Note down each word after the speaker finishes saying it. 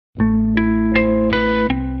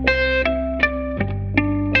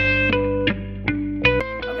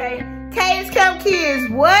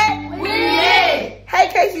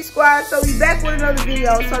another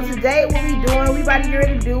video. So today what we doing, we about to get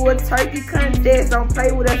ready to do a turkey contest. Don't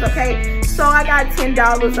play with us, okay? So I got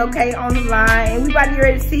 $10, okay, on the line. And we about to get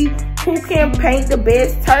ready to see who can paint the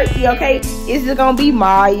best turkey, okay? Is it gonna be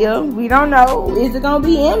Maya? We don't know. Is it gonna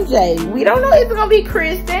be MJ? We don't know. Is it gonna be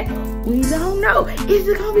Kristen? We don't know. Is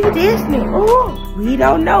it gonna be Destiny? Oh, we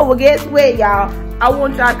don't know. Well, guess what, y'all? I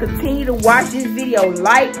want y'all to continue to watch this video.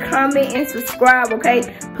 Like, comment, and subscribe,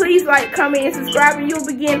 okay? Please like, comment, and subscribe, and you'll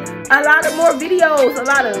be getting a lot of more videos, a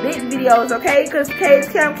lot of lit videos, okay? Because K's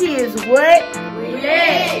Camp Kids, what?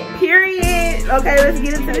 Lit. Period. Okay, let's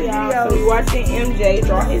get into the video. So we watching MJ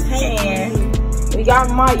draw his hand. We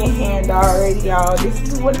got Maya hand already, y'all. This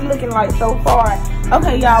is what it's looking like so far.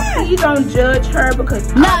 Okay, y'all, please don't judge her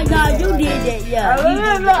because no, you did that, yeah.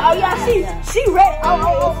 Oh yeah, she read.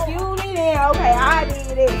 Oh, excuse me then. Okay, I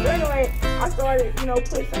did it. So anyway, I started,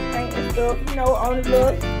 put some paint and stuff, on the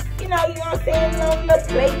little, you know what I'm saying, little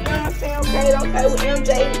plate, you know what I'm saying? Okay, don't play with MJ,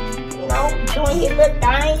 doing his little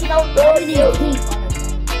thing, doing it.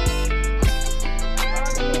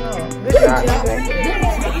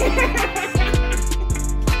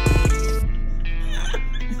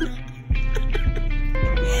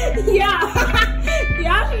 Good job.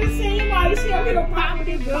 Y'all should have seen Maya. She up here popping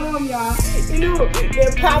the gum, y'all. They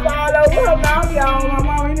pop all over her mouth, y'all. My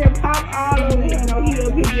mom in there pop all over him. He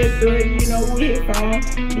up here just doing, with his phone.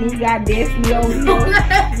 Then you got Destiny over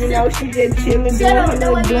here. She just chilling, doing her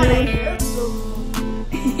little doing.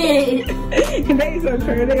 They so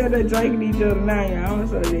crazy. They up there drinking each other now, y'all. I'm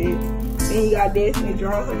so dead. Then you got Destiny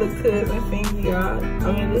drawing her little cousin finger, y'all.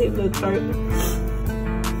 His little turkey.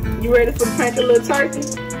 You ready for paint a little turkey?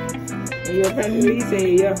 You ready to paint it? He said,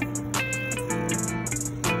 yeah.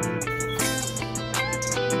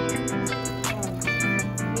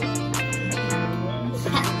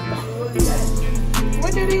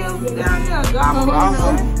 What did he do down there? Gobble.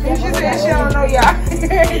 She said she don't know y'all.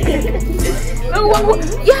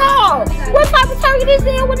 Y'all, what type of turkey this is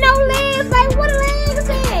with no legs? Like, what the legs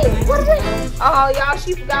is? What is it? Oh, y'all,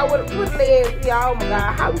 she forgot what legs, y'all. Oh my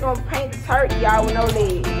God, how we gonna paint the turkey, y'all, with no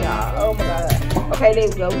legs, y'all? Oh my God. Okay, there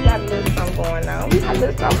we go. We got a little something going on. We got a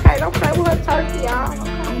little, okay, don't play with her turkey, y'all.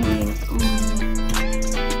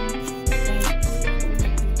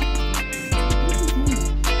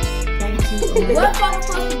 Okay. What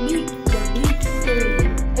supposed to be the beach turkey?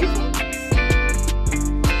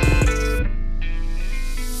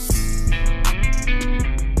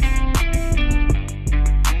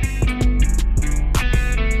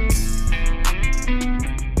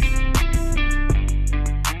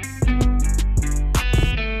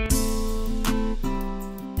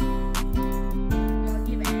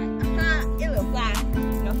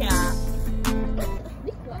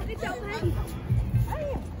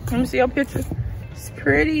 Let me see your picture. It's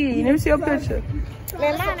pretty. Let me see your picture.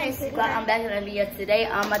 Man, my name's Scott. I'm back in the video. Today,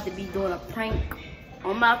 I'm about to be doing a prank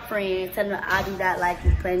on my friend. Telling her I do not like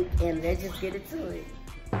this prank. And let's just get into it.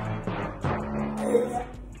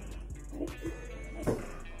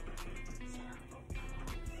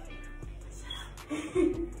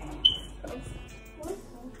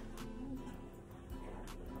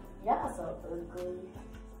 Y'all so ugly.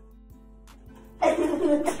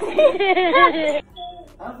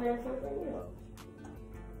 I'm very for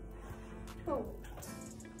real.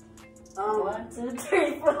 1, 2,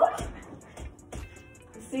 3, 4,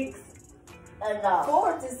 6. No.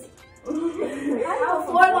 4 to 6. How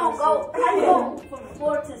 4 gonna go? How you go from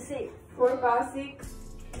 4 to 6? 4, 5, 6.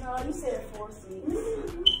 No, you said 4, 6.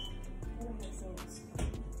 That makes sense.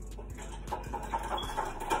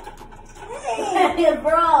 Hey,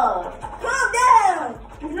 bro. Calm down.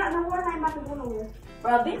 There's not no water. I'm about to go nowhere.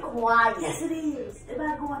 Bro, be quiet. Yes, it is. They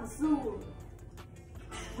about to go in the sewer.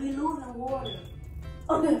 We losing water.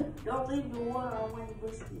 Okay. Don't leave the water on when you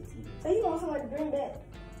brush your teeth. So you want somebody to bring that?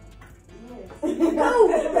 Yes. No.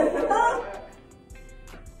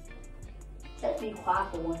 Just be quiet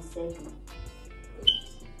for 1 second.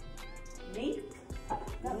 Me?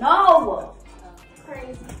 No.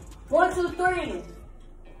 Crazy. 1, 2, 3.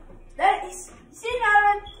 That is. She's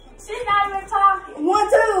not even talking. 1,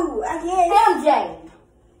 2. I can't. MJ.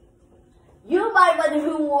 You might want to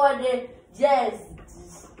do more than just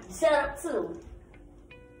shut up too.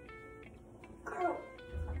 Girl.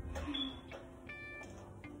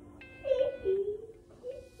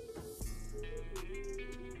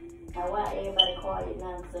 Now why everybody quiet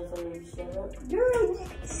now instead of you shut up? Girl,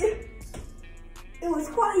 it was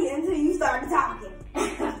quiet until you started talking.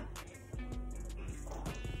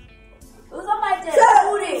 Somebody just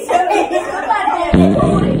booty. Somebody just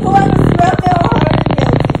booty.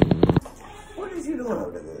 What is you doing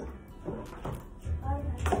over there?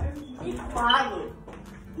 Be quiet.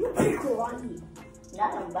 You be quiet.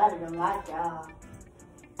 like y'all.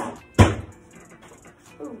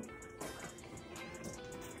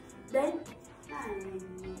 Then,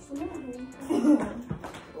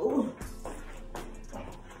 Ooh.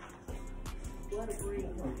 what a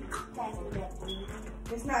green. Pass me that green.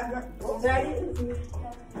 It's not good. That is Green.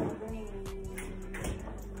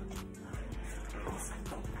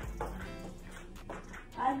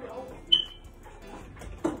 I know.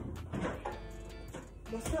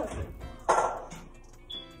 What's up?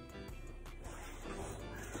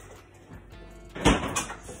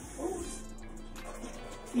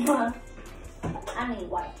 I need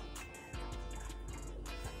white.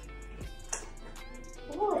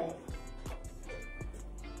 What?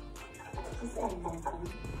 She said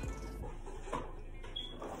nothing.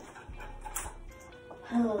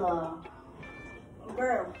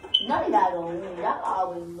 Girl, None of y'all gonna win. Y'all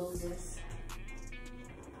always losers.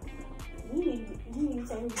 You need to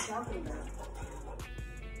say what you're talking about.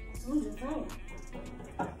 Who's your friend?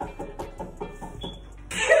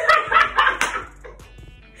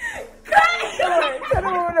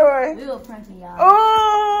 We were pranking y'all.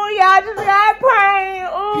 Oh, y'all just got pranked.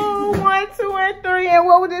 Oh, 1, 2, and 3. And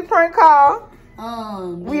what was this prank called?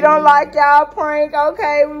 We don't like y'all prank.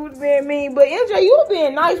 Okay, we was being mean. But MJ, you were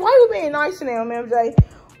being nice. Why you being nice to them, MJ?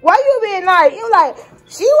 Why you being nice? You like,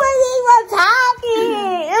 she wasn't even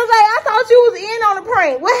talking. It was like, I thought you was in on the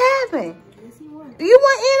prank. What happened? You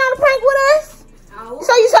weren't in on the prank with us?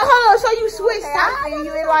 So you said, hold on, so you switched sides and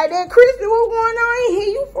you ain't like that. Kristen, what's going on? I ain't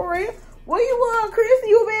hear you for real. Where you was, Kristen?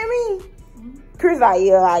 You being mean? Chris like,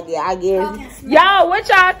 yeah, I guess. Y'all, what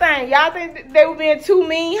y'all think? Y'all think they were being too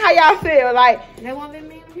mean? How y'all feel? Like, They want to be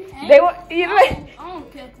mean to me? they want, you know, I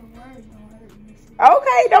don't care if the words don't hurt me.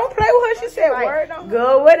 okay, don't play with her. She said, word,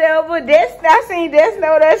 good, whatever. I seen Destiny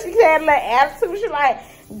with her. She had a little attitude. She like,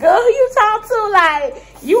 girl, who you talk to? Like,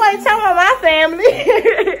 you ain't talking about my family.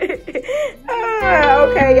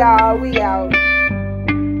 Okay, y'all, we out.